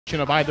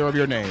of either of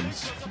your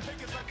names.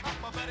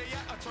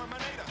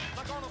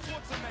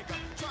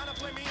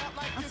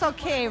 It's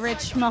okay,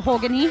 Rich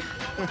Mahogany.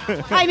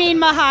 I mean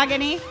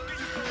Mahogany.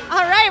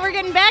 All right, we're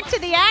getting back to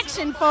the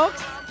action,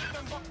 folks.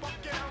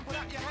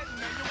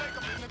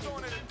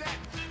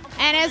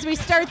 And as we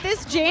start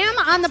this jam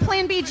on the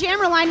Plan B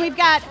Jammer line, we've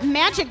got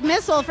Magic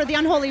Missile for the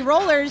Unholy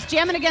Rollers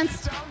jamming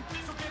against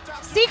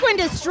Sequin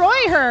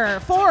Destroy Her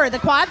for the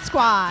Quad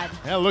Squad.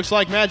 Yeah, it looks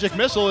like Magic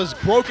Missile has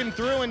broken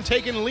through and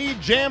taken lead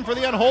jam for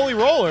the Unholy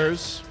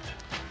Rollers.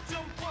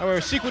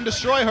 However, Sequin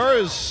Destroy Her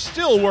is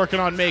still working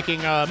on making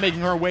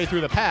her way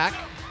through the pack.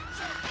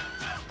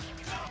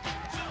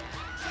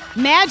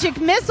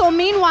 Magic Missile,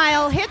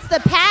 meanwhile, hits the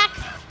pack,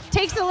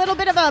 takes a little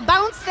bit of a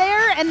bounce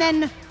there, and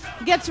then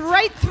gets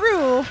right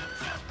through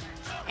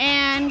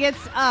and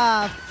gets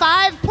a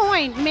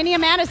 5-point Minia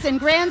Madison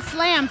Grand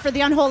Slam for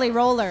the Unholy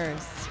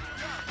Rollers.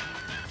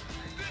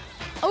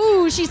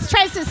 Oh, she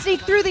tries to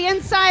sneak through the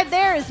inside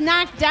there, is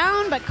knocked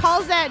down, but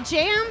calls that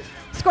jam,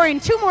 scoring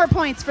 2 more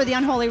points for the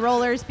Unholy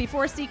Rollers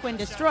before Sequin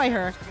Destroy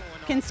Her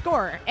can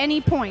score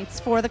any points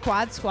for the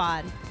Quad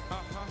Squad.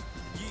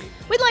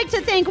 We'd like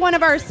to thank one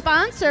of our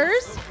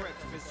sponsors,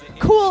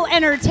 Cool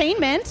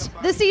Entertainment.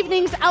 This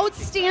evening's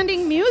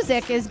outstanding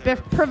music is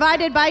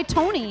provided by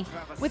Tony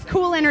with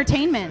Cool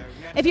Entertainment.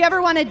 If you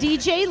ever want a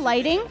DJ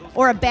lighting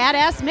or a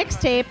badass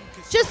mixtape,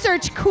 just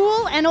search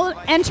Cool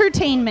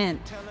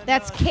Entertainment.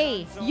 That's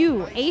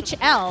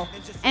KUHL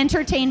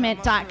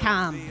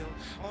entertainment.com.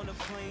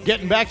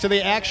 Getting back to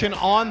the action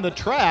on the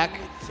track,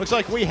 looks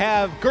like we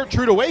have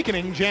Gertrude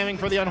Awakening jamming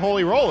for the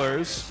Unholy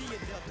Rollers,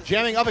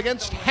 jamming up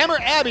against Hammer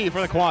Abby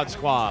for the Quad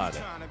Squad.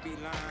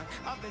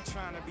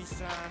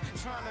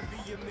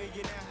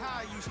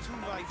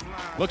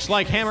 Looks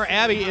like Hammer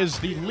Abby is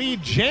the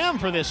lead jam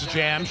for this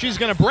jam. She's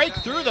going to break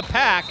through the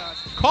pack,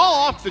 call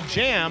off the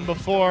jam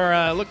before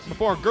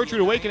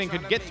Gertrude Awakening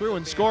could get through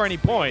and score any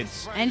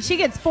points. And she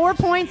gets 4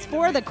 points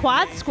for the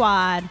Quad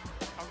Squad.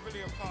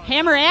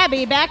 Hammer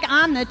Abby back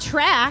on the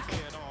track.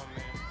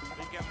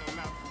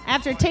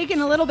 After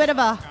taking a little bit of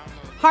a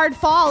hard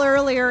fall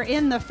earlier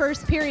in the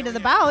first period of the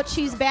bout,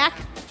 she's back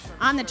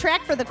on the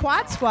track for the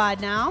Quad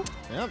Squad now.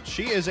 Yep,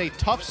 she is a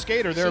tough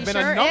skater. There have been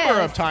a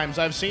number of times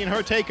I've seen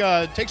her take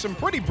some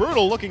pretty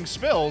brutal looking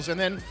spills, and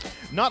then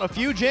not a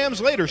few jams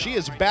later, she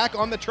is back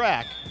on the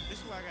track.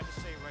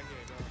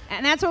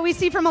 And that's what we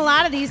see from a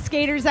lot of these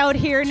skaters out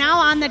here. Now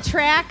on the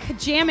track,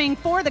 jamming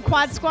for the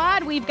Quad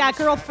Squad, we've got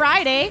Girl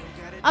Friday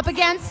up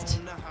against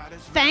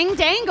Fang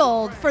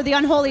Dangled for the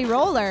Unholy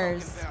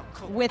Rollers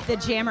with the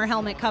jammer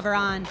helmet cover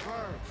on.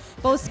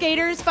 Both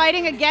skaters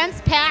fighting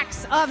against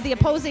packs of the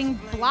opposing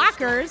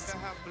blockers.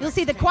 You'll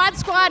see the Quad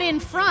Squad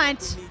in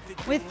front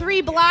with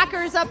 3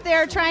 blockers up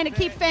there trying to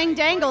keep Fang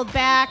Dangled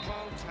back.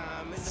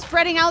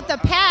 Spreading out the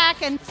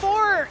pack, and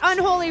 4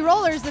 Unholy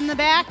Rollers in the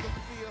back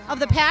of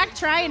the pack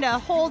trying to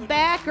hold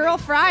back Girl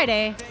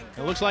Friday.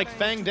 It looks like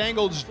Fang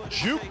Dangled's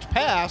juked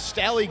past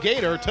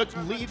Alligator, took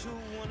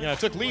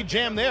lead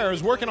jam there,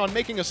 is working on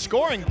making a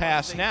scoring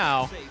pass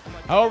now.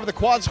 However, the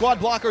Quad Squad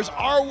blockers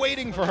are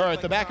waiting for her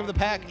at the back of the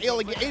pack.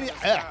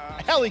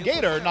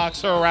 Alligator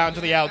knocks her around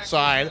to the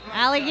outside.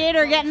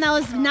 Alligator getting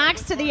those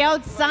knocks to the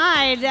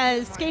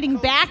outside, skating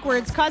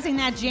backwards, causing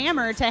that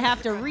jammer to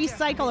have to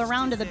recycle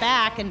around to the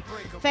back, and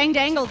Fang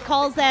Dangled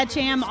calls that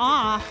jam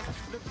off.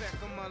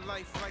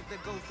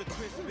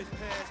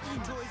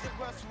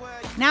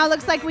 Now it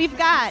looks like we've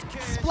got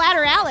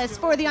Splatter Alice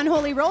for the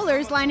Unholy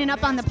Rollers lining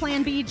up on the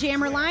Plan B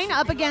jammer line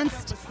up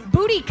against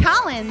Booty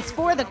Collins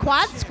for the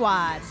Quad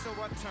Squad.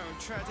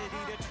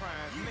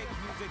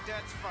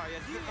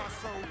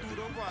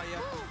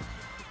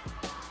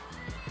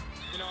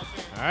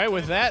 All right,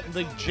 with that,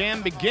 the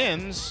jam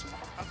begins.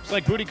 Looks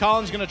like Booty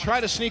Collins going to try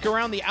to sneak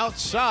around the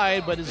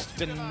outside, but is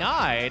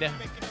denied.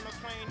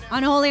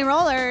 Unholy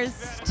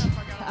Rollers,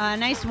 a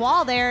nice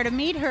wall there to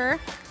meet her.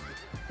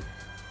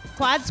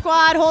 Quad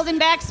Squad holding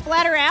back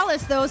Splatter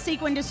Alice, though.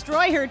 Sequin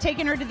Destroy Her,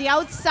 taking her to the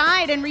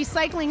outside and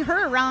recycling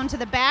her around to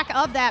the back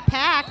of that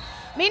pack.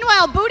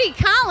 Meanwhile, Booty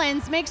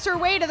Collins makes her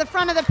way to the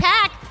front of the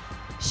pack.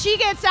 She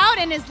gets out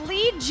and is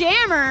lead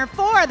jammer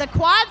for the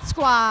Quad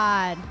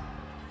Squad.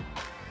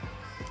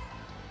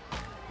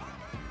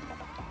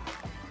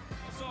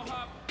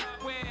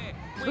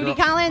 Booty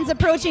Collins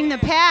approaching the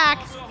pack,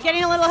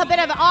 getting a little bit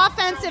of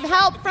offensive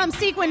help from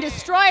Sequin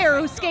Destroyer,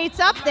 who skates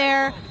up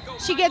there.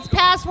 She gets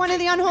past one of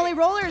the Unholy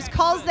Rollers,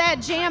 calls that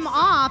jam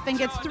off, and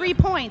gets 3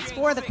 points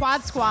for the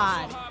Quad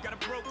Squad.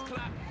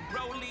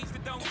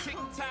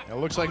 It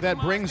looks like that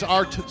brings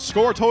our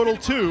score total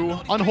to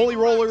Unholy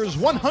Rollers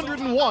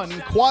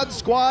 101, Quad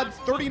Squad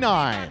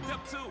 39.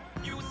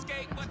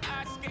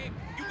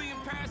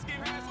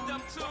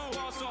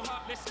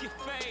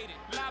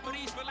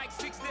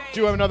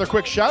 Do have another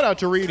quick shout out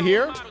to read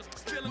here.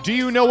 Do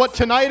you know what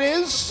tonight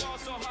is?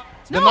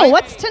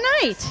 What's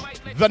tonight?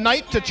 The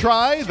night to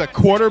try the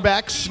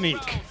quarterback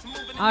sneak.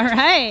 All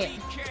right.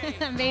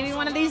 Maybe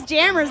one of these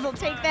jammers will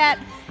take that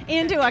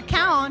into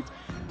account.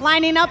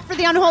 Lining up for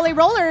the Unholy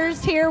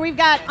Rollers here, we've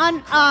got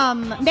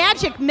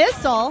Magic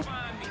Missile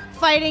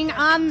fighting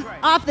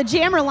off the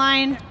jammer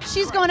line.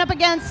 She's going up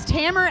against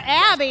Hammer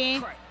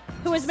Abby,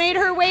 who has made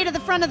her way to the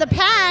front of the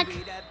pack,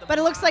 but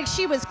it looks like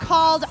she was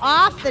called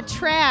off the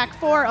track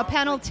for a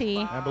penalty.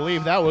 I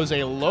believe that was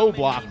a low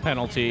block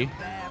penalty.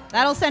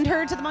 That'll send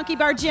her to the Monkey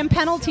Bar Gym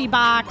penalty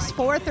box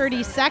for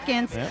 30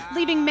 seconds,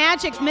 leaving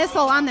Magic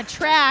Missile on the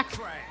track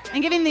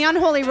and giving the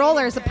Unholy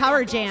Rollers a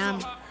power jam.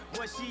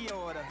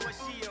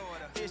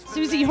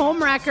 Susie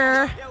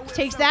Homewrecker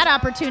takes that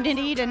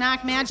opportunity to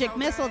knock Magic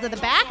Missile to the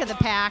back of the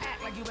pack.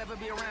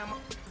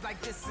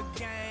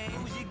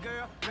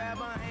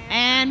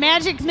 And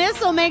Magic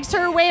Missile makes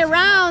her way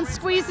around,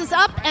 squeezes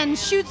up, and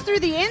shoots through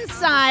the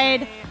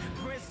inside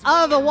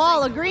of a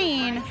wall of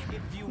green,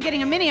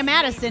 getting a Mini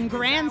Madison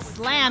grand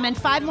slam and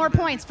 5 more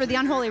points for the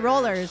Unholy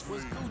Rollers.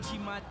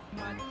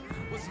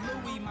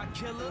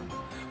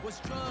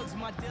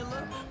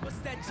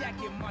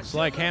 It's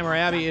like Hammer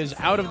Abby is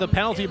out of the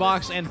penalty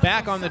box and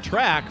back on the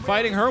track,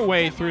 fighting her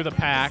way through the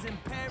pack.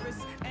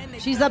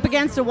 She's up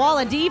against a wall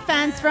of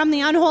defense from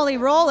the Unholy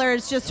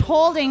Rollers, just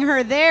holding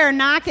her there,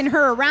 knocking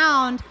her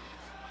around.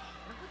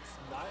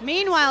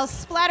 Meanwhile,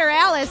 Splatter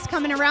Alice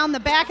coming around the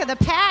back of the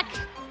pack.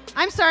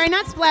 I'm sorry,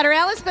 not Splatter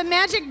Alice, but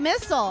Magic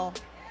Missile.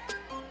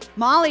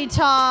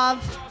 Molotov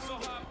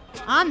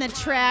on the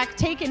track,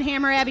 taking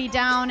Hammer Abby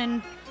down,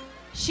 and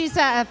she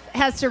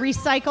has to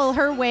recycle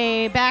her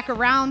way back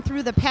around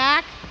through the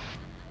pack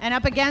and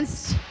up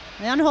against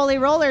the Unholy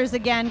Rollers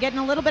again, getting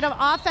a little bit of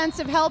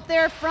offensive help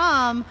there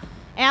from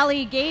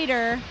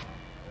Alligator.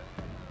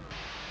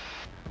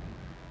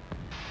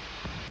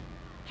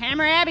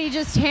 Hammer Abby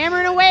just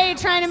hammering away,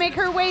 trying to make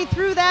her way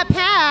through that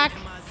pack.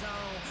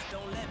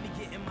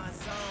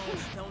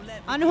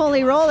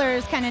 Unholy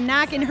Rollers kind of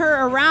knocking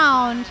her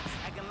around.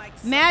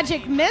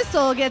 Magic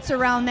Missile gets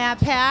around that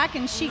pack,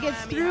 and she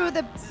gets through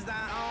the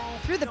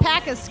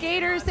pack of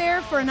skaters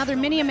there for another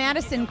Mini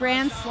Madison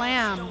grand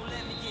slam.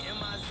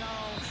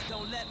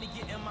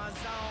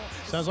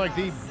 Sounds like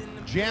the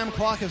jam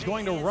clock is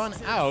going to run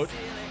out.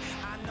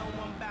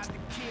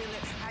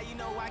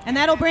 And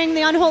that'll bring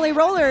the Unholy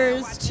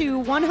Rollers to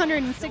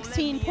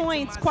 116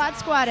 points, Quad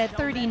Squad at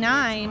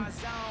 39.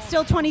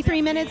 Still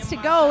 23 minutes to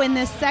go in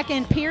this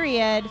second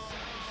period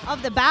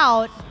of the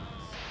bout.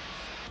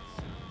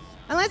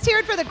 And let's hear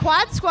it for the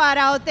Quad Squad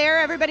out there.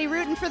 Everybody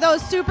rooting for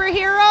those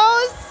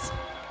superheroes.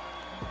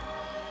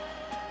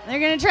 They're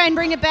going to try and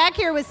bring it back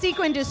here with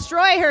Sequin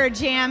Destroy Her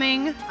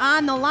jamming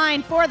on the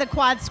line for the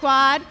Quad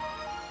Squad.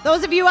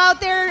 Those of you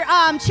out there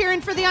cheering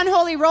for the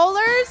Unholy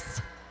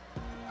Rollers,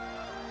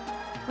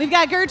 we've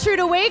got Gertrude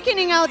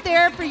Awakening out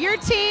there for your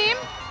team.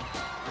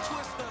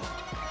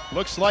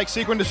 Looks like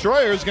Sequin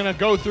Destroyer is going to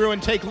go through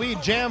and take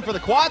lead jam for the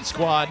Quad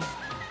Squad.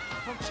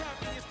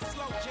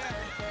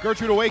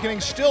 Gertrude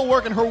Awakening still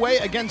working her way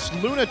against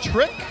Luna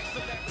Trick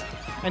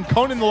and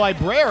Conan the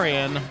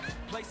Librarian.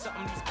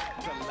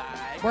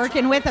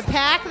 Working with a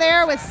pack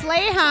there with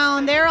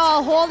Slayhound. They're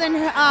all holding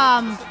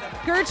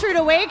Gertrude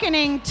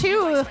Awakening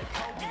to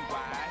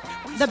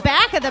the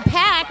back of the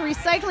pack,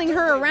 recycling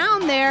her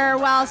around there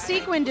while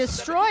Sequin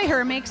Destroy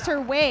Her makes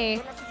her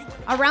way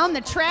around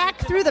the track,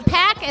 through the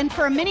pack, and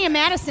for a Mini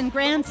Madison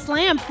grand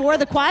slam for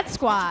the Quad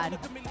Squad.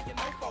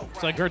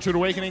 Looks like Gertrude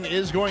Awakening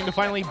is going to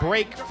finally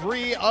break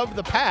free of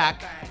the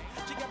pack.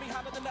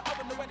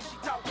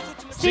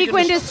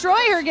 Sequin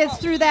Destroy Her gets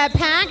through that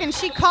pack, and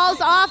she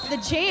calls off the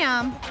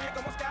jam.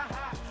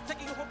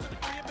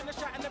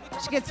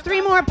 She gets 3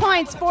 more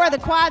points for the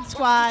Quad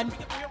Squad.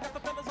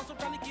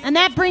 And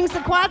that brings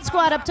the Quad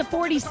Squad up to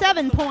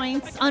 47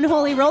 points.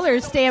 Unholy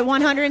Rollers stay at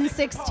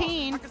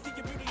 116.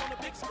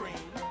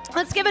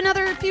 Let's give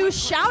another few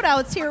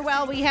shout-outs here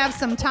while we have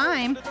some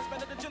time.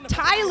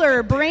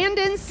 Tyler,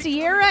 Brandon,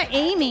 Sierra,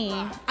 Amy.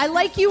 I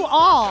like you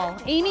all.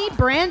 Amy,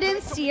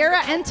 Brandon,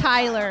 Sierra, and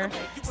Tyler.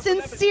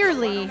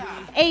 Sincerely,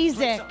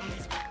 Azik.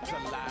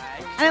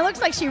 And it looks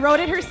like she wrote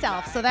it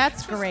herself, so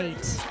that's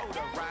great.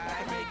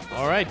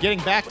 All right, getting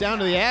back down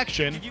to the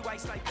action.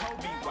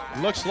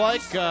 Looks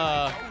like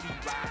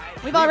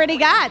we've already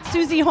got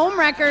Susie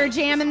Homewrecker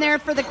jamming there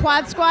for the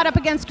Quad Squad up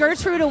against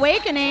Gertrude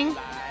Awakening.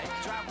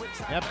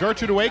 Yep,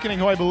 Gertrude Awakening,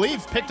 who I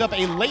believe picked up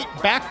a late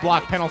back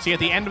block penalty at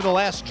the end of the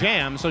last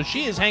jam, so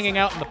she is hanging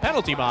out in the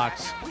penalty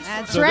box.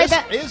 That's so right.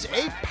 This is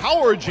a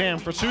power jam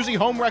for Susie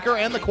Homewrecker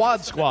and the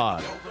Quad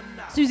Squad.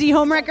 Susie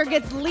Homewrecker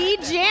gets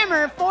lead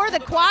jammer for the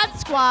Quad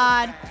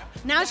Squad.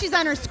 Now she's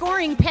on her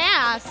scoring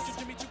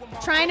pass,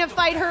 trying to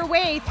fight her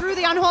way through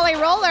the Unholy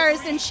Rollers,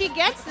 and she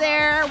gets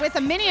there with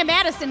a Mini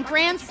Madison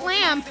grand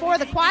slam for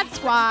the Quad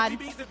Squad.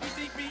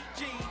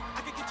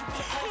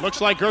 Looks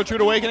like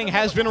Gertrude Awakening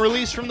has been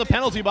released from the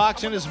penalty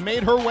box and has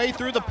made her way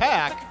through the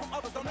pack.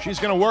 She's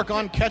going to work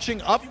on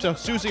catching up to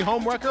Susie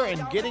Homewrecker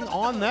and getting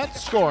on that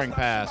scoring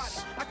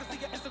pass.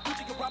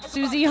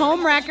 Susie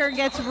Homewrecker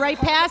gets right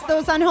past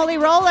those Unholy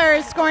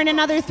Rollers, scoring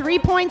another 3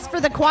 points for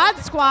the Quad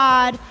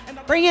Squad,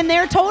 bringing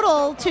their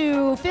total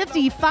to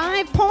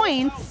 55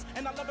 points.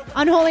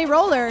 Unholy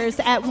Rollers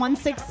at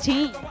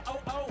 116.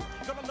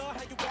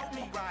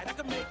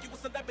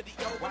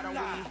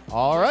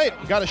 All right,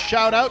 got a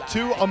shout out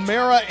to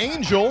Amara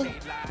Angel,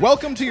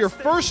 Welcome to your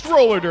first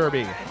roller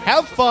derby.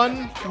 Have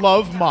fun,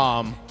 love,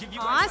 Mom.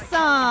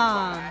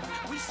 Awesome.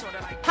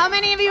 How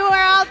many of you are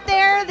out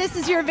there? This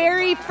is your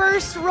very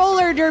first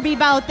roller derby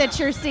bout that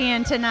you're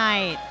seeing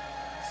tonight.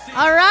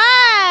 All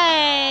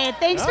right.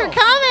 Thanks for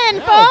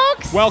coming,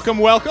 folks. Welcome,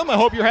 welcome. I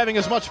hope you're having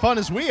as much fun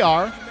as we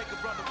are.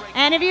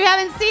 And if you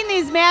haven't seen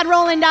these Mad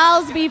Rollin'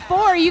 Dolls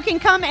before, you can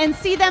come and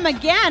see them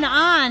again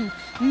on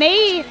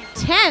May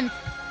 10th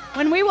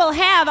when we will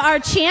have our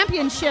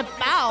championship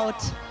bout.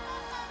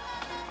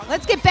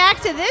 Let's get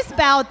back to this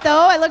bout,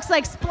 though. It looks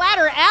like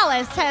Splatter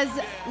Alice has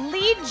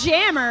lead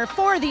jammer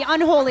for the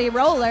Unholy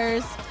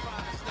Rollers.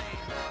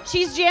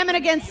 She's jamming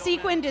against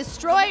Sequin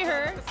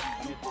Destroyer,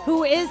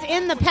 who is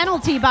in the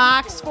penalty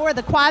box for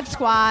the Quad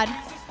Squad,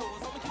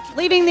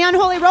 leaving the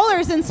Unholy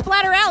Rollers and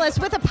Splatter Alice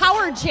with a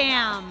power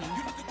jam.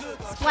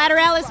 Splatter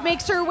Alice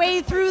makes her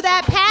way through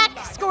that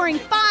pack, scoring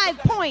 5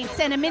 points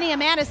and a Minia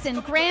Madison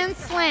grand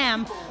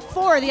slam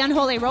for the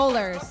Unholy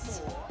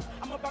Rollers.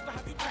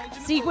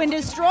 Sequin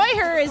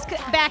Destroyer is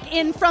back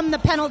in from the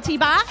penalty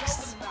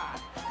box.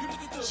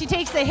 She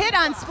takes a hit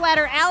on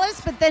Splatter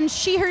Alice, but then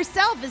she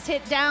herself is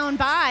hit down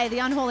by the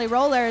Unholy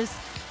Rollers.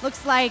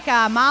 Looks like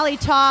Tango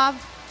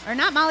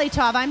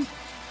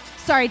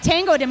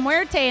de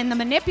Muerte and the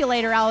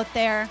Manipulator out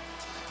there.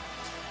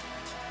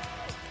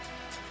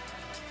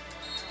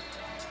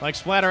 Like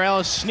Splatter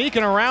Alice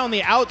sneaking around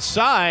the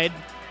outside.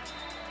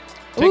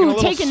 Taking a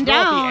little taken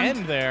spell down. at the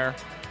end there.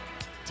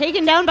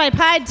 Taken down by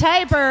Pied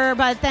Piper,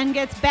 but then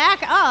gets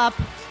back up.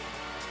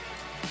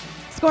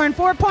 Scoring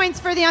 4 points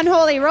for the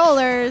Unholy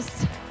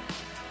Rollers.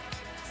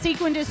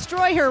 Sequin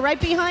Destroyer right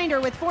behind her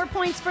with 4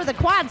 points for the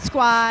Quad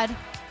Squad.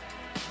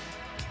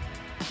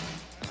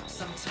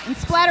 And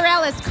Splatter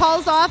Alice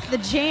calls off the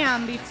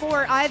jam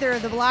before either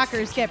of the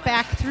blockers get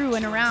back through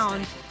and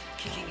around.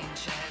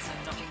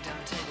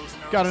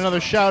 Got another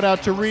shout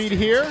out to read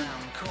here.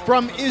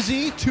 From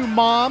Izzy to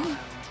Mom,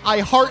 I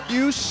heart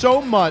you so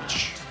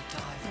much.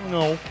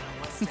 No.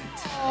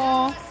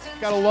 Oh.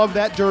 Gotta love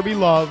that derby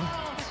love.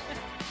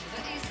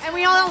 And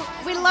we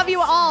love you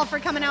all for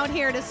coming out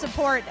here to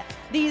support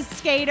these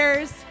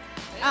skaters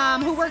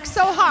who work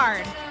so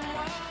hard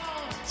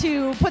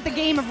to put the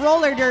game of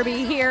roller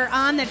derby here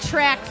on the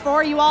track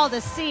for you all to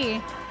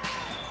see.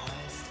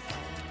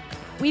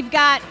 We've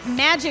got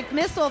Magic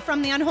Missile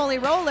from the Unholy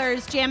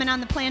Rollers jamming on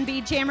the Plan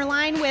B jammer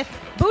line with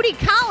Booty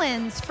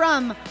Collins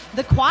from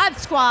the Quad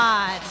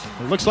Squad.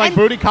 It looks like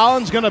Booty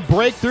Collins going to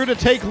break through to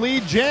take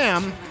lead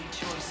jam.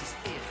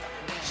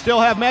 Still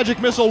have Magic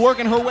Missile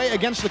working her way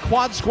against the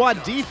Quad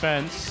Squad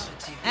defense.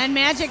 And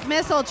Magic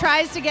Missile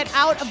tries to get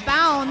out of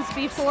bounds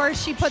before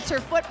she puts her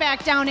foot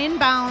back down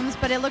inbounds,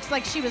 but it looks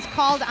like she was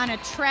called on a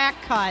track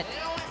cut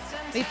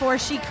before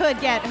she could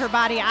get her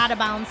body out of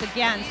bounds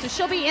again. So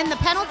she'll be in the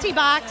penalty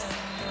box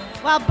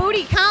while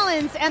Booty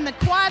Collins and the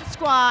Quad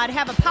Squad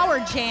have a power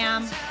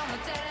jam.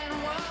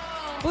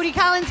 Booty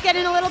Collins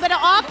getting a little bit of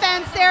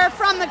offense there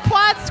from the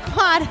Quad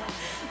Squad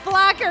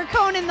blocker,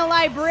 Conan the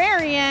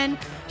Librarian.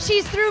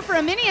 She's through for a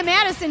Minia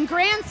Madison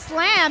grand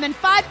slam and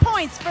 5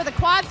 points for the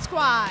Quad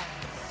Squad.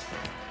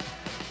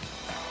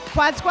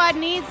 Quad Squad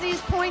needs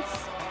these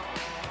points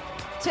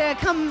to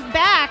come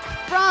back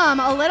from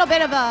a little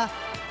bit of a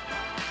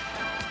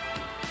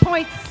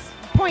point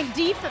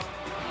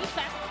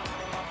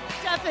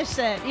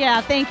deficit.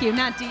 Yeah, thank you,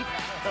 not deep.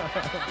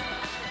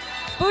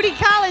 Booty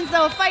Collins,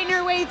 though, fighting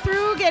her way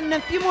through, getting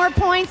a few more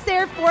points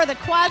there for the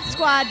Quad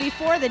Squad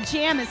before the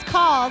jam is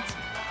called.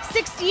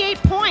 68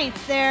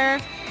 points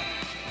there.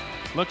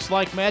 Looks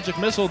like Magic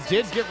Missile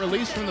did get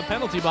released from the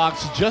penalty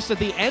box just at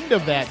the end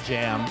of that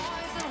jam.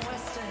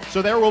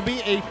 So there will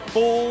be a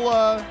full,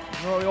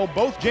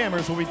 both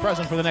jammers will be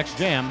present for the next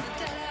jam.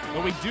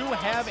 But we do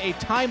have a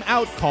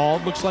timeout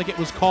called. Looks like it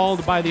was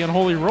called by the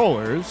Unholy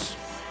Rollers.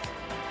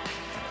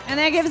 And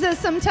that gives us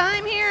some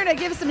time here to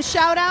give some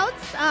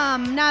shout-outs.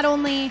 Not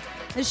only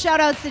the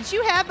shout-outs that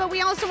you have, but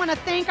we also want to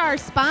thank our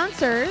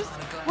sponsors.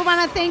 We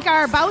want to thank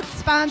our bout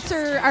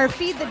sponsor, our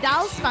Feed the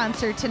Dolls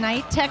sponsor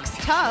tonight, Tex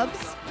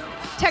Tubbs.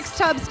 Tex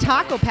Tubbs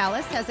Taco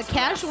Palace has a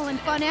casual and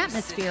fun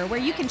atmosphere where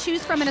you can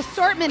choose from an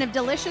assortment of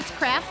delicious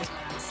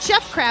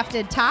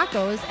chef-crafted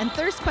tacos and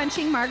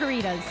thirst-quenching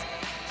margaritas.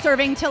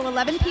 Serving till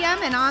 11 p.m.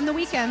 and on the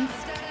weekends.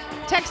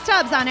 Tex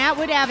Tubbs on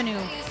Atwood Avenue,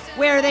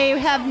 where they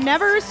have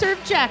never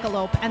served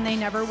jackalope and they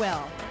never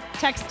will.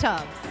 Tex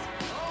Tubbs.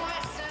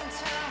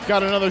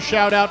 Got another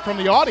shout out from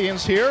the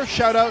audience here.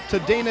 Shout out to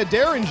Dana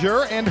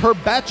Derringer and her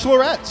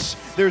bachelorettes.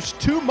 There's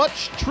too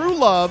much true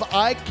love.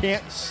 I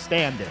can't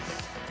stand it.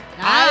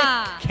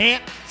 I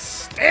can't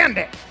stand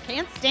it.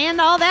 Can't stand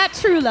all that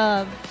true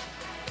love.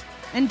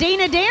 And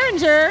Dana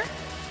Derringer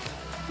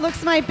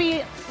looks like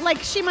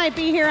she might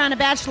be here on a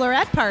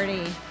bachelorette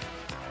party.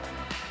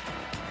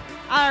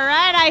 All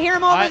right, I hear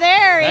him over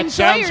there. That Enjoy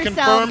sounds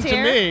yourselves confirmed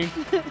here.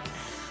 to me.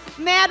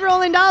 Mad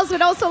Rollin' Dolls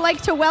would also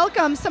like to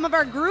welcome some of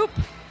our groups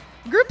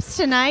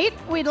tonight.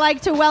 We'd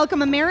like to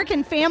welcome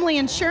American Family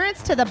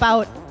Insurance to the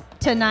bout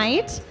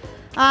tonight.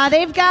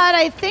 They've got,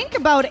 I think,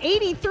 about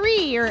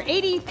 83 or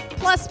 80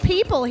 plus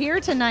people here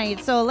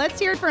tonight. So let's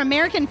hear it for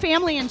American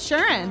Family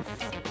Insurance.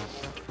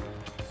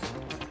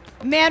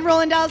 Mad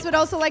Rollin Dolls would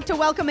also like to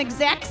welcome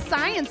Exact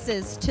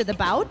Sciences to the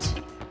bout.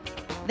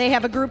 They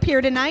have a group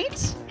here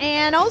tonight.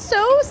 And also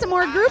some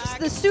more groups,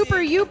 the Super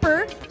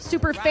Youper,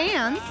 Super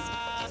Fans,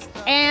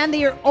 and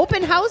the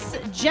Open House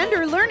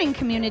Gender Learning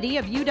Community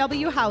of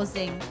UW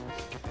Housing.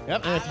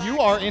 Yep, and if you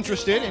are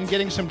interested in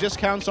getting some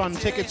discounts on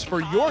tickets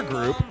for your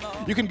group,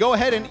 you can go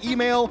ahead and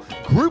email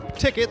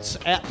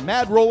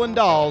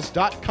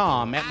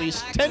grouptickets@madrollindolls.com at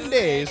least 10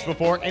 days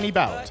before any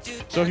bout.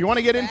 So if you want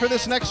to get in for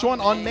this next one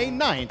on May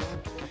 9th,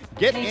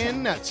 get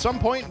in at some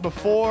point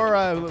before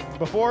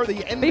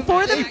the end of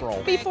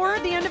April. Before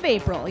the end of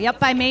April, yep,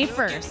 by May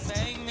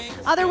 1st.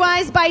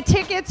 Otherwise, buy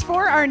tickets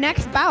for our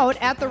next bout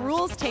at the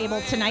rules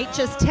table tonight,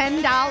 just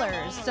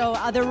 $10. So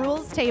the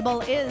rules table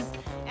is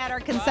at our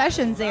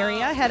concessions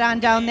area. Head on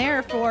down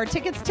there for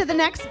tickets to the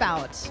next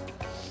bout.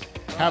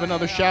 Have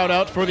another shout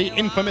out for the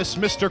infamous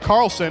Mr.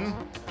 Carlson.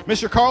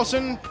 Mr.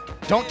 Carlson,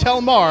 don't tell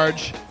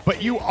Marge,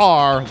 but you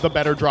are the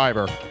better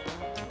driver.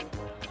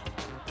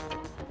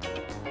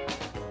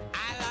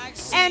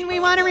 And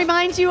we want to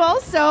remind you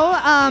also,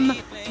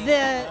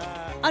 the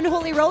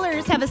Unholy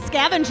Rollers have a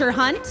scavenger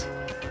hunt.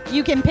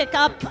 You can pick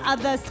up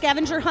the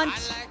scavenger hunt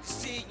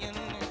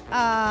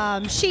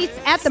sheets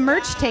at the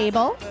merch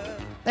table.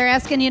 They're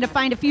asking you to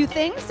find a few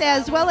things,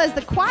 as well as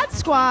the Quad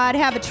Squad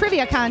have a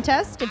trivia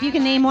contest. If you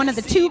can name one of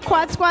the 2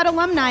 Quad Squad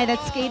alumni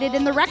that skated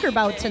in the wrecker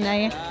bout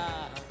tonight,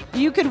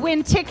 you could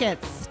win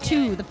tickets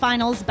to the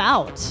finals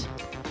bout.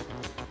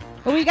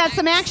 But we got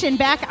some action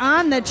back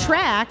on the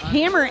track.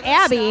 Hammer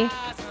Abby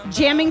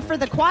jamming for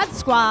the Quad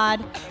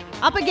Squad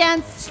up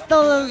against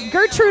the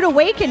Gertrude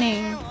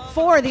Awakening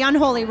for the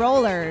Unholy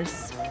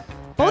Rollers.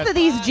 Both of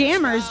these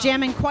jammers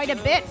jamming quite a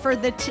bit for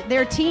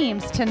their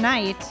teams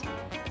tonight.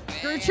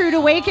 Gertrude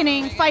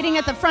Awakening fighting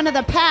at the front of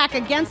the pack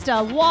against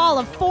a wall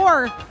of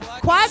 4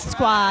 Quad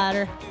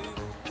Squad.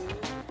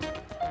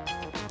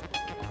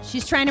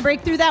 She's trying to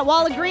break through that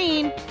wall of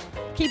green.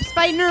 Keeps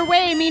fighting her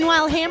way.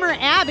 Meanwhile, Hammer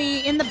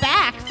Abby in the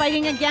back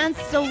fighting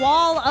against a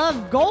wall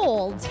of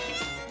gold.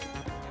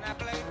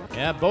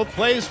 Yeah, both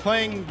plays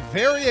playing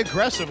very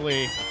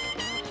aggressively,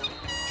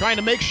 trying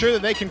to make sure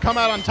that they can come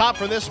out on top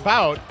for this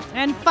bout.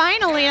 And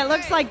finally, it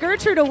looks like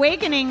Gertrude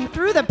Awakening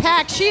through the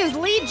pack. She is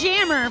lead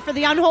jammer for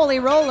the Unholy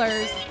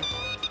Rollers,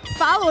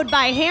 followed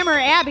by Hammer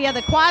Abby of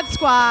the Quad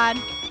Squad.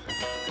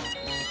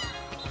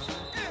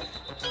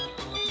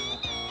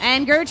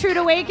 And Gertrude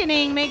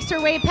Awakening makes her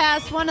way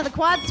past one of the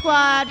Quad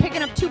Squad,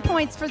 picking up 2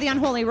 points for the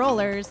Unholy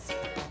Rollers,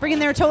 bringing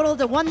their total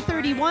to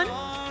 131.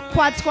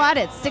 Quad Squad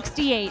at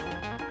 68.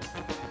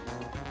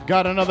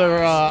 Got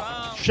another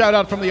shout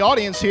out from the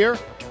audience here.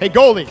 Hey,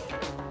 Goldie,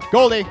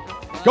 Goldie,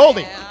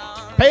 Goldie,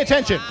 pay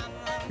attention.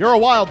 You're a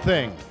wild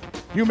thing.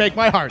 You make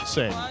my heart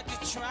sing.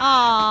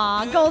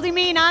 Aw, Goldie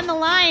Mean on the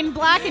line,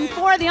 blocking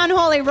for the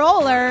Unholy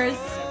Rollers.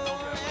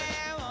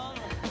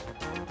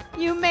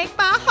 You make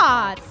my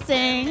heart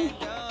sing.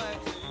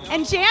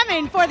 And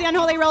jamming for the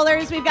Unholy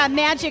Rollers, we've got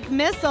Magic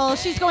Missile.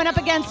 She's going up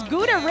against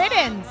Gouda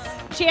Riddens,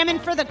 jamming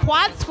for the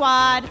Quad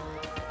Squad.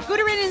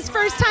 Gouda Riddens'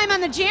 first time on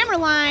the jammer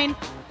line.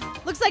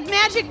 Looks like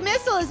Magic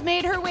Missile has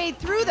made her way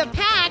through the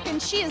pack, and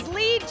she is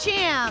lead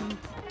jammer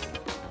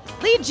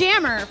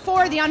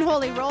for the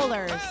Unholy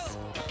Rollers.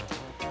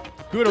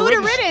 Gouda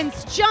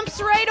Riddens jumps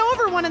right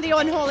over one of the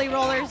Unholy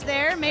Rollers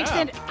there, makes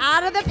it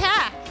out of the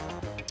pack.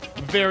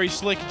 Very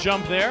slick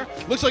jump there.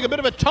 Looks like a bit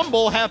of a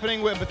tumble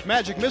happening with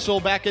Magic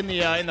Missile back in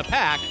the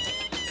pack.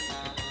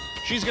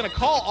 She's going to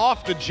call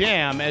off the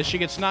jam as she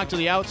gets knocked to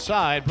the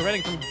outside,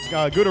 preventing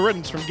Gouda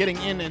Riddens from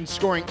getting in and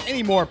scoring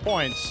any more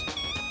points.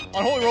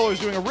 Unholy Rollers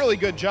doing a really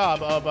good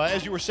job of,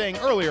 as you were saying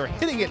earlier,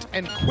 hitting it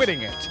and quitting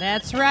it.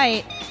 That's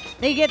right.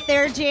 They get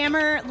their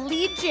jammer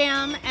lead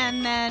jam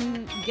and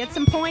then get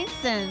some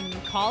points and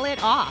call it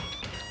off.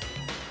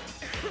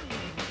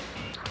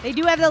 They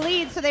do have the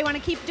lead, so they want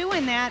to keep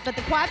doing that, but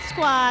the Quad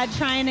Squad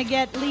trying to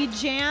get lead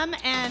jam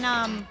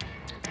and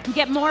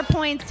get more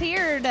points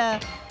here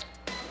to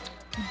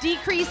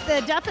decrease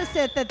the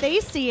deficit that they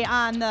see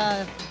on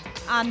the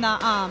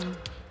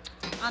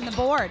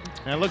board.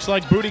 And it looks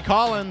like Booty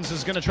Collins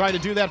is going to try to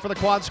do that for the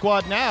Quad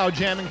Squad now,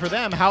 jamming for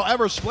them.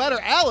 However, Splatter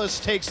Alice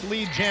takes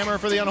lead jammer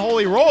for the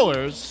Unholy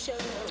Rollers.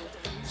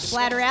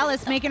 Splatter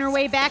Alice making her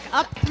way back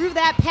up through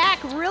that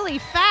pack really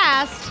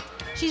fast.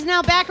 She's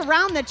now back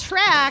around the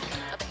track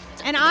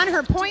and on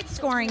her point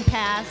scoring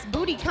pass.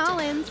 Booty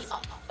Collins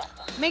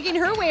making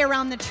her way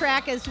around the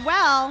track as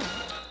well.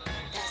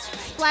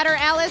 Splatter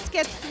Alice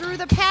gets through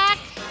the pack,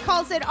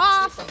 calls it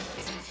off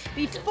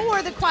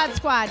before the Quad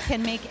Squad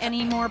can make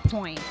any more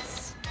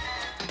points.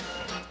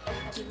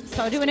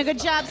 So doing a good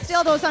job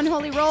still, those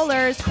Unholy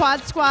Rollers.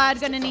 Quad Squad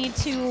going to need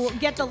to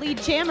get the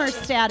lead jammer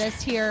status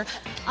here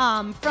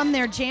from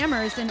their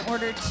jammers in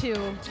order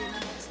to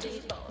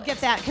get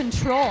that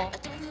control.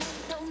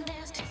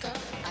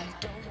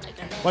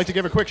 I'd like to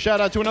give a quick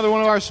shout out to another one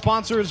of our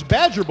sponsors,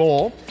 Badger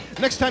Bowl.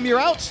 Next time you're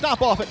out,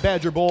 stop off at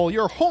Badger Bowl,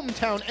 your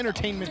hometown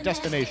entertainment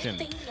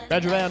destination.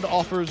 Badger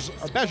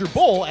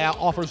Bowl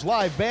offers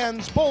live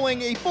bands,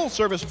 bowling, a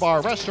full-service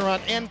bar,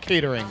 restaurant, and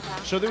catering.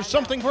 So there's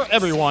something for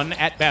everyone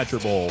at Badger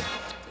Bowl.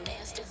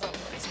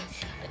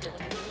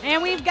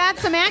 And we've got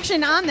some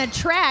action on the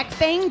track.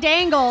 Fang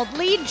Dangled,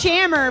 lead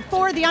jammer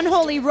for the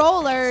Unholy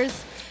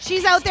Rollers.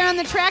 She's out there on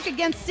the track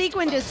against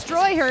Sequin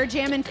Destroy Her,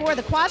 jamming for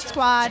the Quad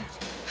Squad.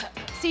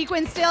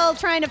 Sequin still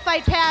trying to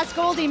fight past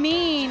Goldie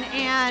Mean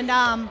and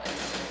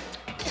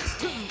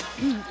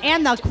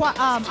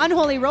the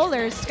Unholy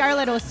Rollers,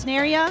 Scarlet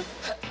Osneria,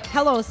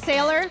 Hello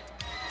Sailor.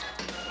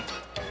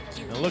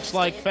 It looks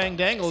like Fang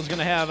Dangle is going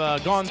to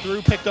have gone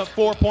through, picked up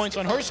 4 points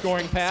on her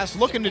scoring pass,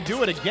 looking to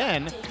do it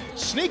again.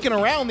 Sneaking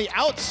around the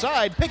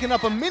outside, picking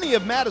up a mini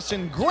of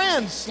Madison,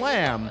 grand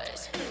slam.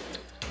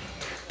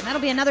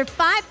 That'll be another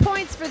 5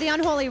 points for the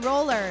Unholy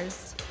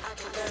Rollers.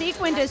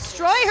 Sequin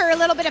Destroy Her, a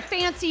little bit of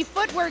fancy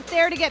footwork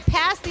there to get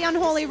past the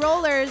Unholy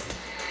Rollers.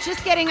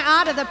 Just getting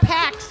out of the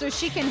pack so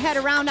she can head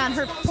around on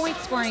her point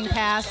scoring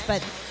pass,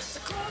 but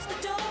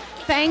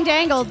Fang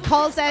Dangled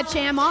calls that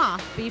jam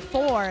off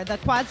before the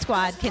Quad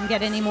Squad can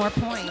get any more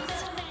points.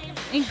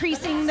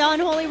 Increasing the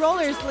Unholy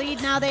Rollers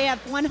lead, now they have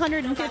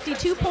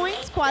 152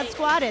 points, Quad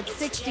Squad at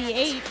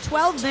 68,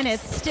 12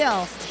 minutes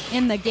still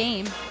in the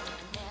game.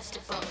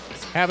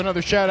 Have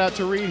another shout out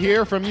to read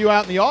here from you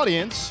out in the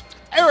audience.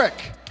 Eric,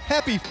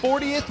 happy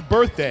 40th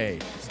birthday.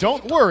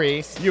 Don't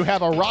worry, you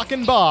have a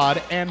rockin' bod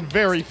and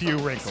very few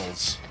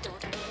wrinkles.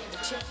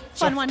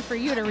 Fun one for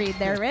you to read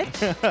there, Rich.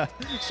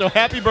 So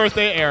happy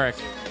birthday, Eric.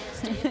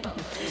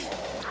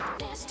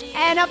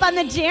 And up on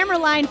the jammer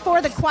line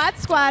for the Quad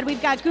Squad,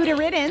 we've got Gouda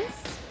Riddance.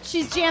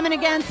 She's jamming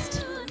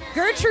against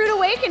Gertrude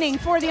Awakening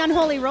for the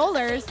Unholy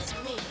Rollers.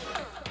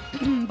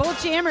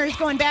 Both jammers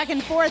going back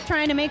and forth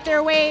trying to make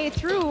their way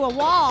through a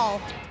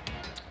wall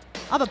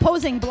of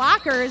opposing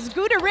blockers.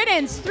 Gouda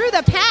Riddance through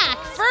the pack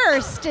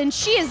first, and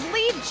she is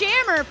lead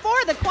jammer for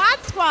the Quad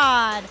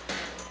Squad.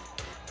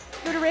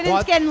 Gouda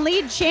Riddance getting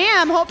lead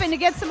jam, hoping to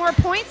get some more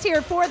points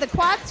here for the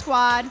Quad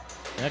Squad.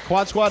 That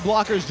Quad Squad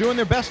blockers doing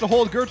their best to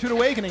hold Gertrude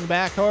Awakening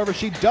back. However,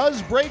 she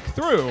does break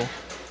through.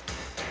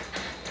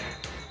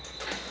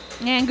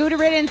 And Gouda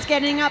Riddance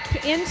getting up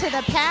into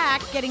the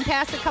pack, getting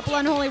past a couple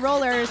Unholy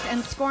Rollers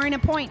and scoring a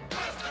point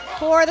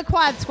for the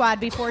Quad Squad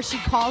before she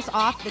calls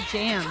off the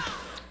jam.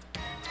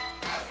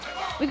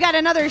 We've got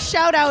another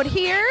shout out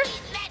here.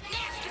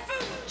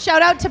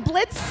 Shout out to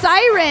Blitz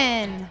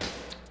Siren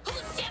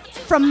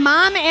from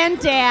Mom and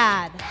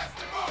Dad.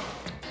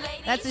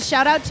 That's a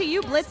shout out to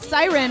you, Blitz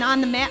Siren,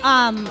 on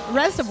the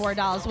Reservoir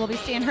Dolls. We'll be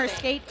seeing her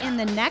skate in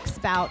the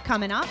next bout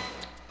coming up.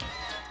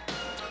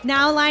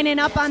 Now lining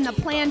up on the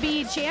Plan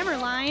B jammer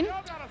line,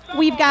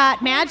 we've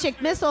got Magic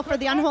Missile for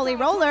the Unholy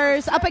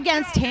Rollers up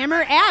against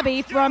Hammer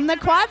Abby from the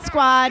Quad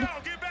Squad.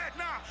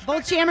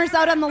 Both jammers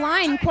out on the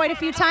line quite a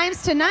few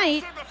times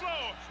tonight.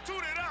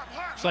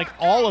 It's like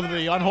all of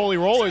the Unholy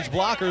Rollers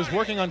blockers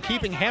working on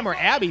keeping Hammer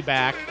Abby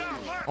back,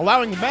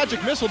 allowing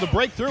Magic Missile to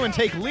break through and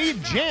take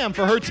lead jam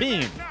for her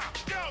team.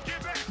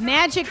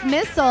 Magic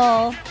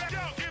Missile,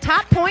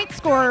 top point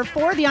scorer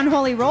for the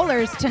Unholy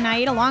Rollers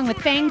tonight, along with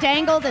Fang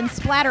Dangled and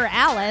Splatter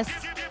Alice.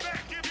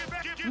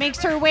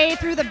 Makes her way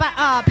through the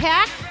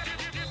pack.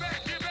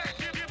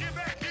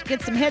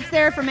 Gets some hits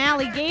there from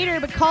Alligator,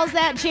 but calls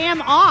that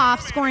jam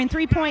off, scoring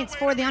 3 points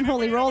for the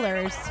Unholy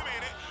Rollers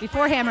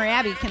before Hammer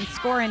Abby can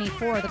score any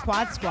for the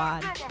Quad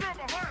Squad.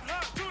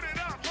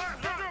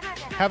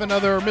 Have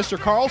another Mr.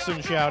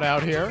 Carlson shout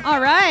out here.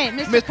 All right,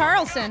 Mr.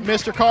 Carlson.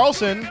 Mr.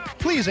 Carlson,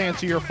 please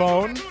answer your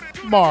phone.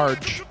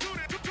 Marge.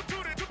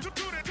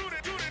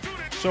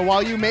 So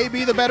while you may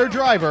be the better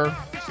driver,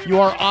 you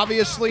are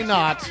obviously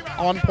not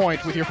on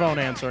point with your phone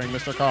answering,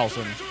 Mr.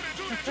 Carlson.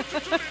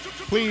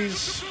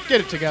 Please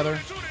get it together.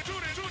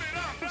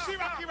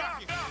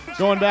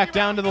 Going back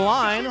down to the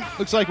line,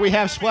 looks like we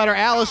have Splatter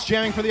Alice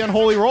jamming for the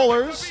Unholy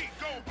Rollers,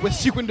 with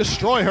Sequin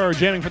Destroy Her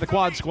jamming for the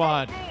Quad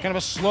Squad. Kind of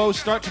a slow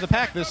start to the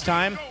pack this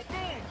time.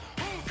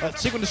 But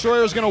Sequin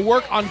Destroyer is going to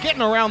work on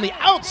getting around the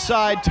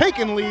outside,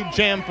 taking lead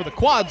jam for the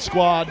Quad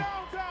Squad.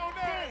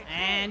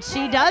 And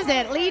she does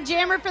it. Lead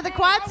jammer for the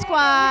Quad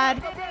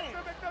Squad.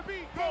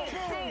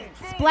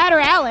 Splatter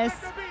Alice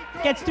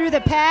gets through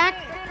the pack,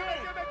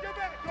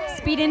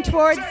 speeding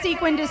towards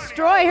Sequin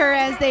Destroy Her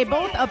as they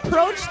both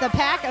approach the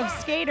pack of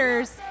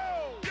skaters,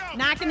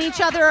 knocking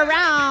each other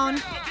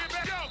around.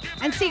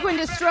 And Sequin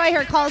Destroy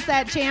Her calls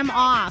that jam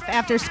off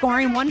after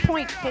scoring 1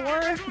 point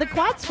for the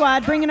Quad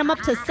Squad, bringing them up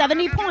to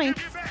 70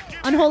 points.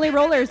 Unholy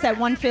Rollers at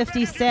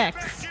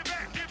 156.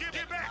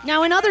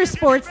 Now, in other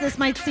sports, this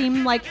might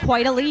seem like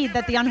quite a lead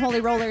that the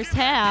Unholy Rollers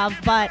have,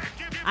 but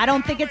I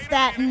don't think it's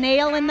that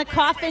nail in the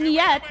coffin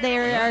yet.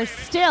 There are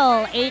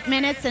still 8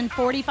 minutes and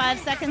 45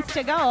 seconds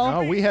to go.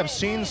 Oh, we have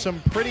seen some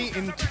pretty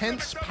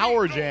intense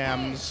power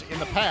jams in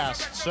the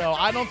past, so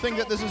I don't think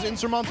that this is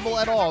insurmountable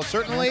at all.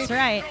 Certainly, that's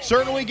right.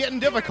 Certainly getting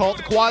difficult.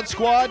 The Quad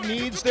Squad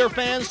needs their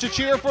fans to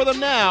cheer for them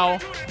now.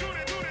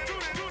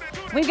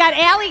 We've got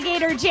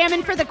Alligator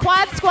jamming for the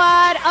Quad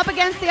Squad up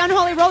against the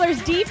Unholy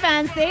Rollers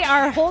defense. They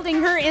are holding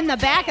her in the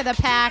back of the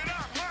pack.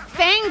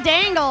 Fang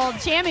Dangle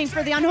jamming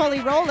for the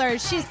Unholy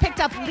Rollers. She's picked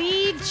up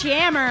lead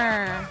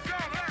jammer.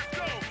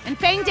 And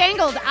Fang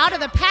Dangled out of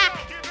the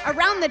pack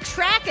around the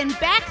track and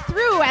back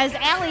through as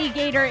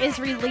Alligator is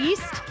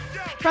released.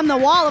 from the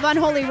wall of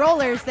Unholy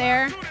Rollers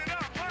there.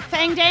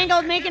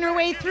 Fandangled making her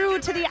way through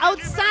to the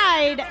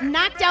outside,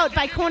 knocked out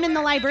by Conan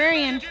the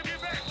Librarian,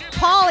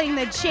 calling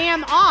the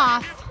jam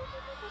off.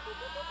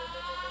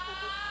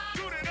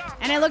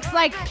 And it looks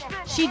like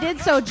she did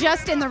so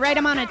just in the right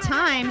amount of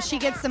time. She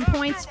gets some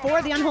points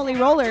for the Unholy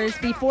Rollers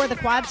before the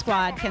Quad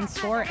Squad can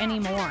score any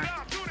more.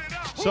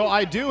 So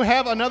I do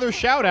have another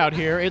shout out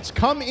here. It's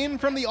come in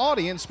from the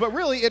audience, but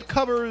really it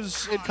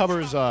covers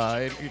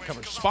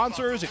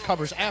sponsors, it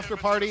covers after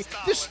party.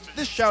 This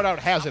shout out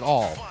has it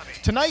all.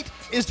 Tonight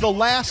is the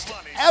last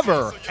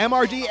ever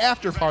MRD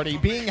after party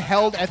being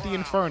held at the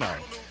Inferno.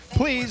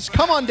 Please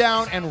come on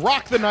down and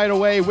rock the night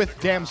away with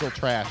Damsel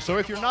Trash. So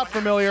if you're not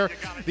familiar,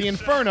 the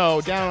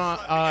Inferno down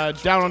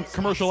on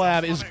Commercial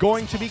Ave is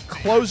going to be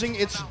closing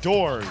its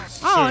doors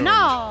Oh soon. no,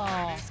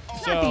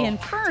 not the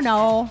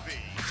Inferno.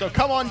 So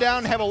come on down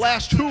and have a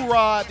last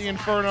hoorah at the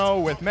Inferno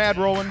with Mad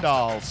Rollin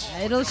Dolls.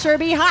 It'll sure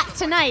be hot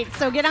tonight,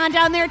 so get on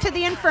down there to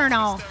the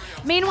Inferno.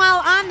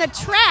 Meanwhile, on the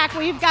track,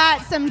 we've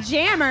got some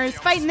jammers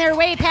fighting their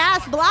way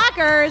past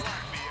blockers.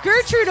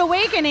 Gertrude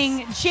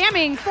Awakening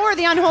jamming for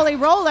the Unholy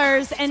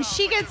Rollers, and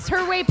she gets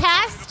her way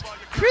past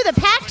through the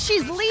pack.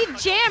 She's lead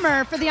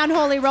jammer for the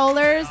Unholy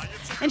Rollers,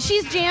 and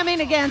she's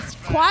jamming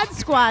against Quad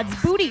Squad's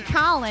Booty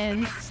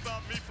Collins.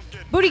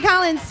 Booty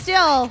Collins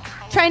still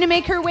trying to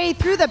make her way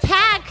through the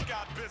pack.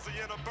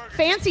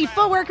 Fancy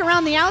footwork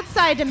around the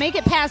outside to make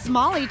it past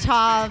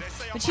Molotov,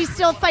 but she's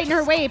still fighting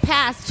her way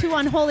past two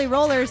Unholy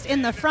Rollers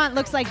in the front.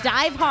 Looks like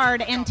Dive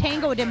Hard and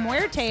Tango de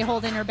Muerte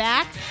holding her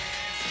back.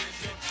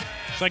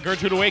 Looks like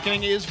Gertrude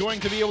Awakening is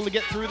going to be able to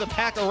get through the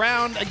pack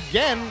around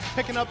again,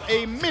 picking up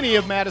a Mini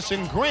of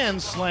Madison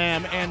Grand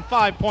Slam and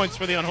 5 points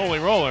for the Unholy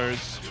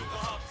Rollers.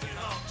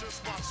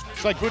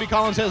 Looks like Booty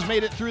Collins has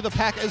made it through the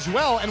pack as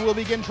well and will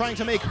begin trying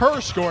to make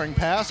her scoring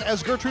pass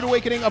as Gertrude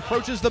Awakening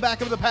approaches the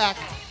back of the pack,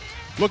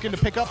 looking to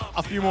pick up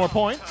a few more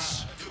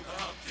points.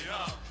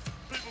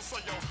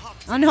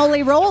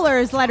 Unholy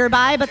Rollers let her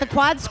by, but the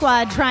Quad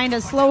Squad trying to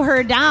slow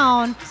her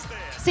down.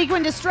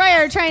 Sequin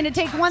Destroyer trying to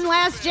take one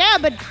last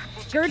jab, but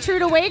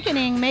Gertrude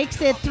Awakening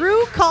makes it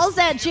through, calls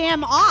that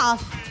jam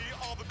off.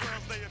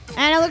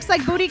 And it looks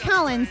like Booty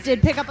Collins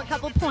did pick up a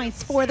couple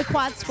points for the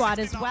Quad Squad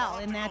as well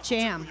in that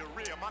jam.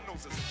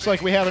 Looks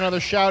like we have another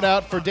shout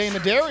out for Dana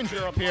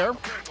Derringer up here.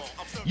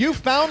 You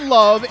found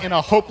love in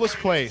a hopeless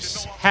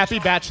place. Happy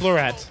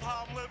Bachelorette.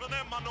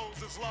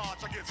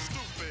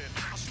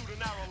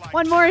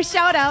 One more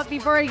shout out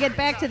before we get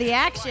back to the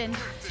action.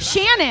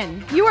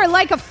 Shannon, you are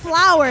like a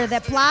flower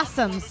that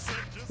blossoms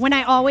when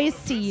I always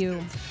see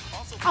you.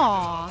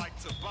 Aw.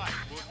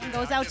 And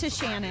goes out to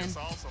Shannon.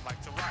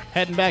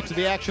 Heading back to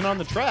the action on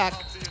the track.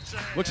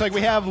 Looks like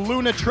we have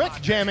Luna Trick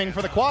jamming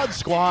for the Quad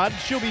Squad.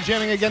 She'll be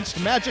jamming against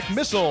Magic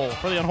Missile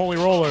for the Unholy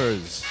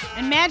Rollers.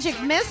 And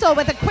Magic Missile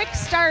with a quick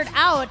start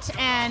out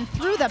and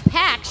through the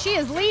pack. She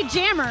is lead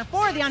jammer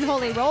for the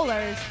Unholy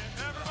Rollers.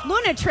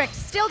 Luna Trick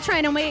still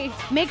trying to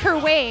make her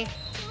way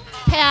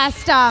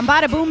past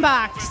Bada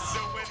Boombox.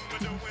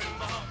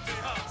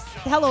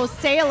 Hello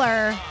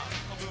Sailor.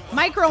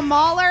 Micro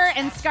Mauler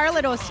and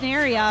Scarlet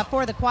Osneria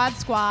for the Quad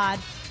Squad.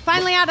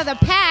 Finally out of the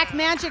pack,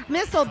 Magic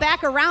Missile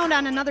back around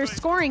on another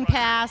scoring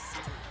pass.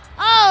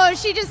 Oh,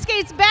 she just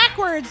skates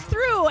backwards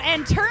through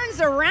and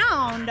turns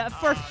around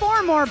for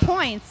 4 more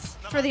points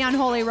for the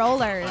Unholy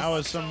Rollers. That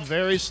was some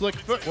very slick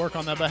footwork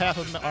on the behalf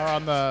of, or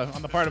on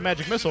the part of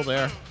Magic Missile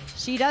there.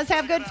 She does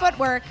have good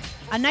footwork.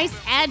 A nice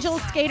agile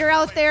skater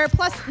out there,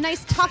 plus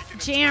nice tough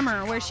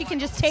jammer where she can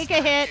just take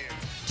a hit,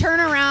 turn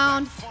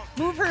around,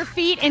 move her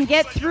feet and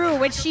get through,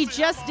 which she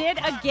just did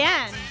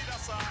again.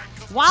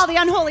 While the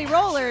Unholy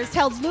Rollers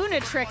held Luna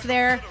Trick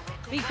there,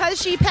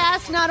 because she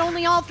passed not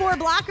only all 4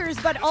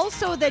 blockers, but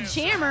also the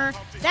jammer,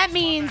 that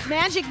means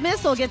Magic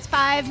Missile gets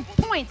 5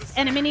 points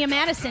and a Mini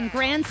Madison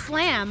Grand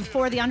Slam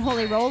for the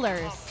Unholy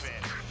Rollers.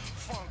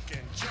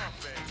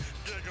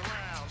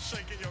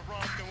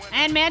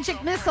 And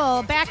Magic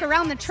Missile back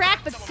around the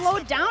track, but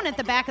slowed down at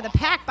the back of the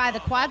pack by the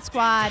Quad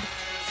Squad.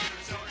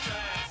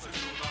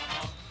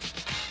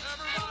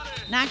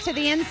 Knocked to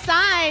the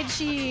inside,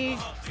 she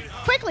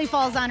quickly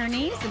falls on her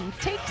knees and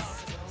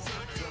takes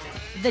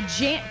the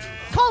jam,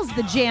 calls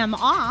the jam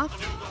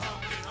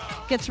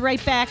off, gets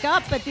right back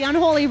up, but the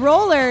Unholy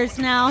Rollers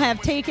now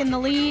have taken the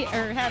lead,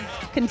 or have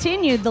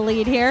continued the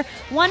lead here.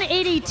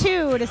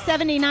 182 to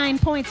 79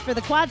 points for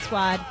the Quad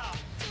Squad.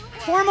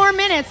 4 more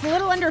minutes, a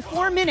little under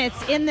 4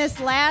 minutes in this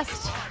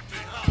last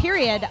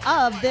period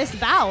of this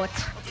bout.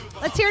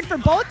 Let's hear it for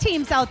both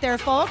teams out there,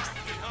 folks.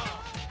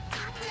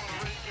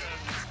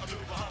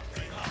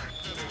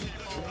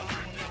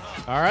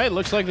 All right,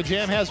 looks like the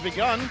jam has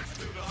begun.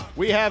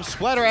 We have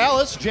Splatter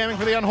Alice jamming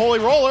for the Unholy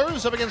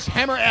Rollers up against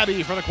Hammer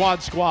Abby for the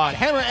Quad Squad.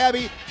 Hammer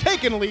Abby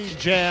taking lead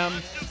jam.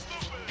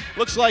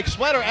 Looks like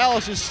Splatter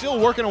Alice is still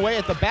working away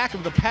at the back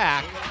of the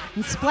pack.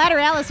 And Splatter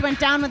Alice went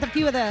down with a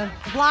few of the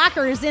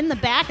blockers in the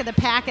back of the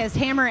pack as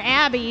Hammer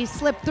Abby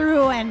slipped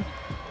through and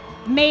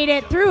made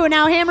it through.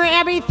 Now Hammer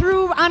Abby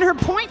through on her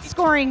point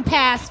scoring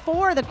pass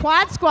for the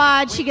Quad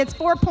Squad. She gets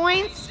 4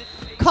 points,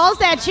 calls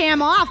that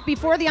jam off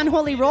before the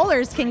Unholy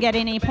Rollers can get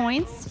any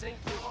points.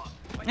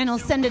 And he'll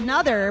send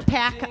another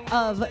pack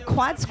of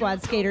quad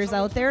squad skaters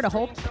out there to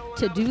hope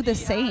to do the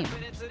same.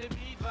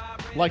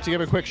 I'd like to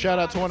give a quick shout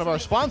out to one of our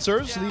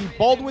sponsors, the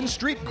Baldwin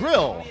Street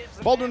Grill.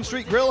 Baldwin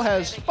Street Grill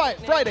has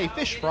Friday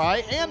fish fry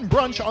and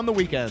brunch on the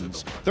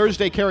weekends.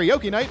 Thursday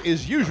karaoke night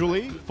is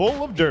usually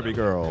full of derby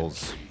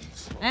girls.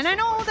 And I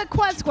know the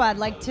quad squad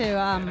like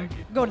to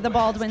go to the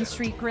Baldwin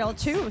Street Grill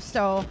too,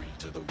 so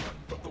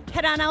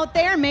head on out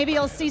there. Maybe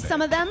you'll see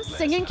some of them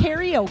singing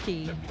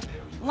karaoke.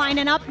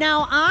 Lining up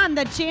now on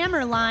the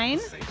jammer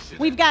line,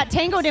 we've got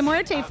Tango de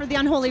Muerte for the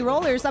Unholy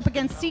Rollers up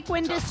against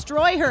Sequin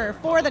Destroy Her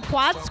for the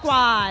quad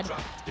squad.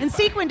 And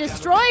Sequin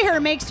Destroy Her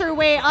makes her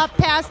way up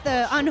past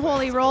the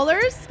Unholy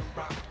Rollers.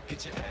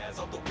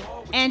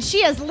 And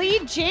she has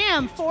lead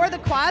jam for the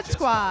quad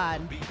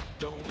squad.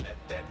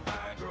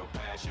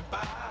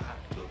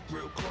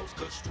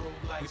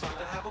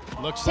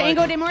 Looks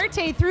Tango like de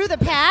Muerte through the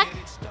pack.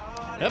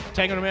 Yep,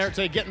 Tango de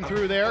Muerte getting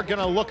through there.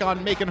 Gonna look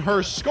on making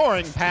her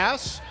scoring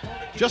pass.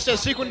 Just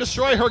as Sequin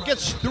Destroy Her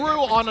gets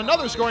through on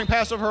another scoring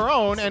pass of her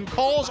own and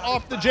calls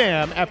off the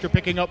jam after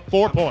picking up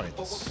 4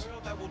 points.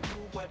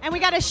 And we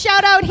got a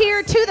shout out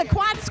here to the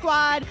quad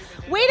squad.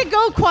 Way to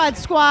go, quad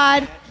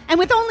squad. And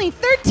with only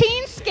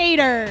 13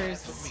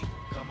 skaters.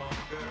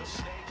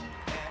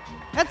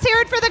 Let's hear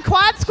it for the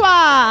quad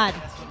squad.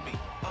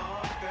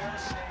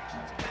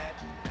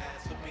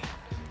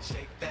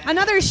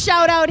 Another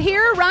shout out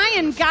here.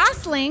 Ryan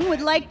Gosling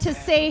would like to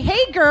say,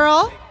 hey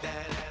girl,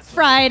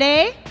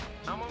 Friday.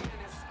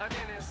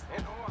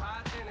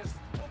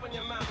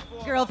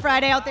 Girl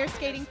Friday out there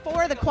skating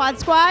for the quad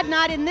squad.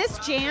 Not in this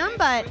jam,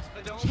 but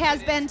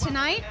has been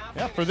tonight.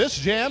 Yeah, for this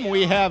jam,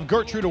 we have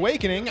Gertrude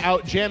Awakening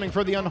out jamming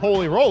for the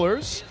Unholy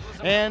Rollers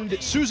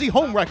and Susie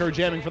Homewrecker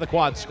jamming for the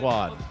quad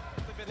squad.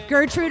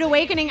 Gertrude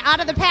Awakening out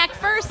of the pack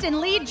first and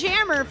lead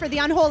jammer for the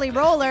Unholy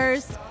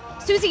Rollers.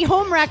 Susie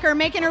Homewrecker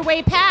making her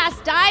way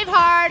past, dive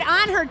hard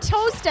on her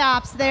toe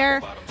stops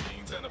there.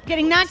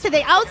 Getting knocked to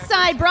the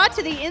outside, brought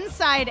to the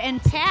inside,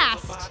 and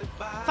passed.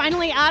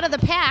 Finally out of the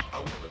pack.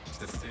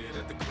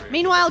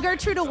 Meanwhile,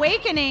 Gertrude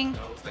Awakening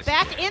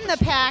back in the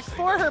pack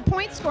for her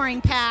point scoring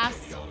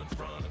pass.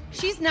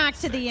 She's knocked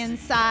to the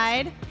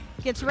inside,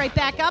 gets right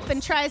back up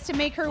and tries to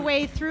make her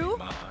way through.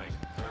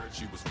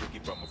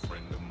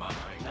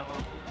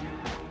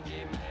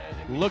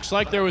 Looks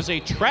like there was a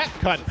track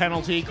cut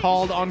penalty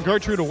called on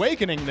Gertrude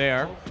Awakening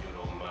there.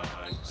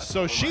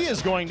 So she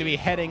is going to be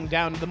heading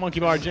down to the Monkey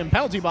Bar Gym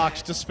penalty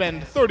box to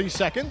spend 30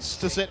 seconds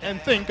to sit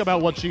and think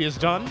about what she has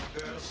done.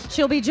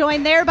 She'll be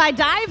joined there by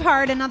Dive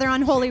Hard, another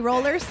Unholy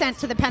Roller sent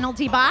to the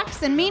penalty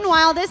box. And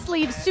meanwhile, this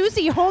leaves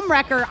Susie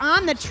Homewrecker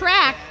on the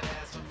track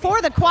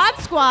for the quad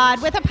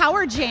squad with a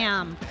power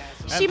jam.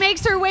 She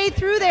makes her way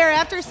through there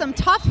after some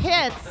tough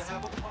hits.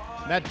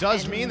 That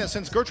does mean that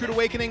since Gertrude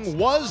Awakening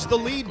was the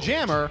lead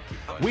jammer,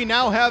 we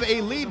now have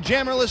a lead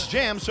jammerless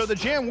jam, so the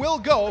jam will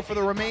go for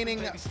the remaining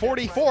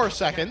 44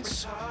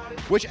 seconds,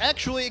 which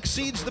actually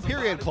exceeds the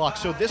period clock,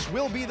 so this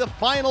will be the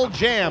final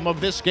jam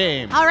of this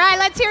game. All right,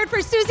 let's hear it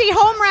for Susie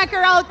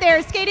Homewrecker out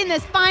there skating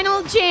this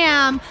final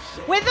jam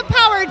with the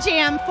power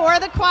jam for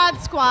the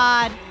quad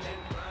squad.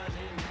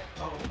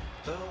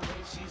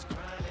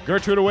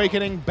 Gertrude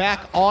Awakening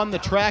back on the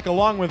track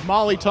along with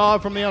Molly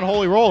Taub from the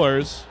Unholy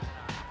Rollers.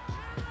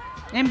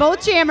 And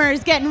both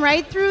jammers getting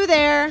right through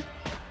there,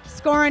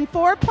 scoring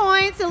 4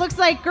 points. It looks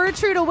like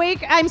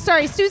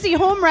Susie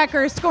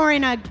Homewrecker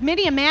scoring a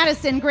Midia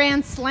Madison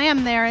grand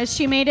slam there as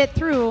she made it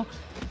through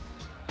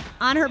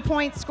on her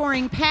point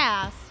scoring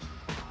pass.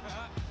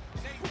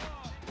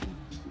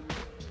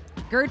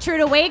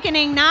 Gertrude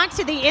Awakening knocked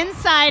to the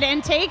inside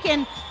and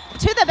taken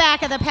to the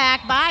back of the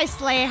pack by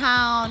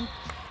Slayhound.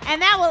 And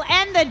that will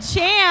end the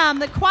jam.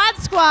 The quad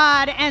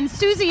squad and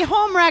Susie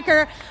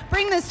Homewrecker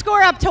bring the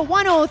score up to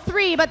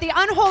 103, but the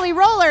Unholy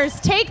Rollers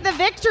take the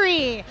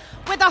victory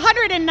with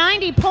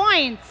 190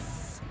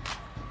 points.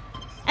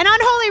 And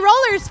Unholy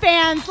Rollers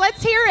fans,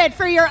 let's hear it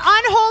for your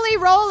Unholy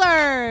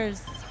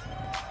Rollers.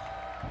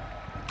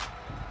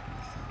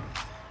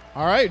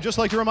 All right, just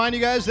like to remind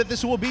you guys that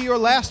this will be your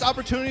last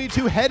opportunity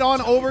to head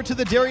on over to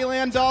the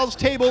Dairyland Dolls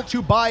table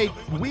to buy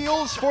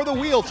wheels for the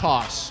wheel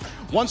toss.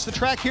 Once the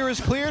track here is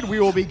cleared, we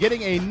will be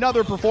getting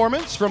another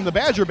performance from the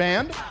Badger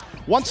Band.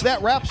 Once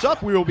that wraps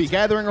up, we will be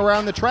gathering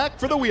around the track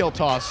for the wheel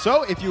toss.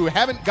 So if you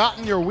haven't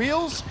gotten your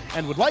wheels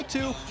and would like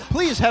to,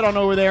 please head on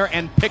over there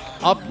and pick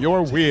up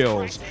your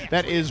wheels.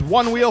 That is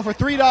one wheel for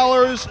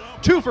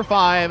 $3, two for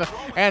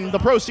 $5, and the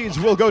proceeds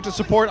will go to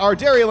support our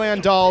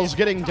Dairyland Dolls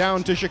getting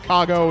down to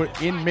Chicago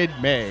in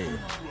mid-May.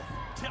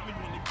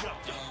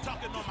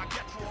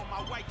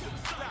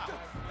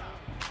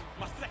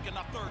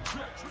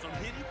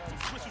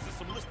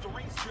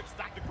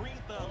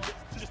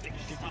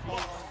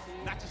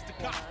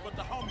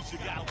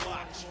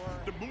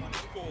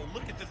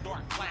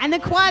 And the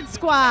quad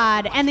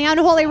squad and the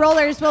Unholy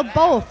Rollers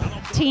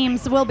both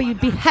teams will be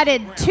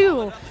headed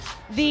to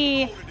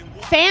the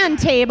fan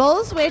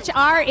tables, which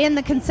are in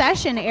the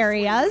concession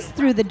areas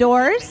through the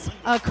doors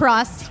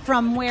across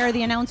from where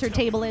the announcer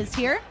table is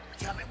here.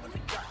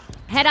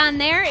 Head on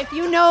there. If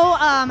you know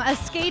a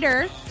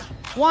skater,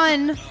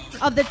 one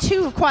of the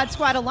 2 Quad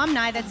Squad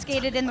alumni that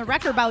skated in the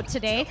Wrecker bout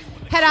today,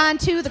 head on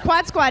to the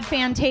Quad Squad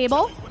fan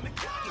table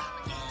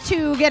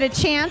to get a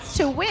chance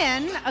to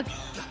win a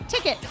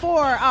ticket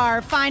for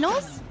our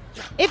finals.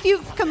 If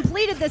you've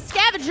completed the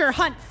scavenger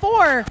hunt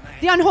for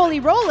the Unholy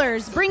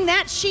Rollers, bring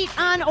that sheet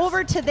on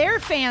over to their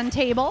fan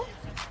table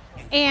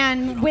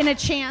and win a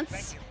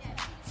chance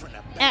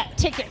at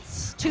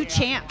tickets to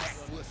champs.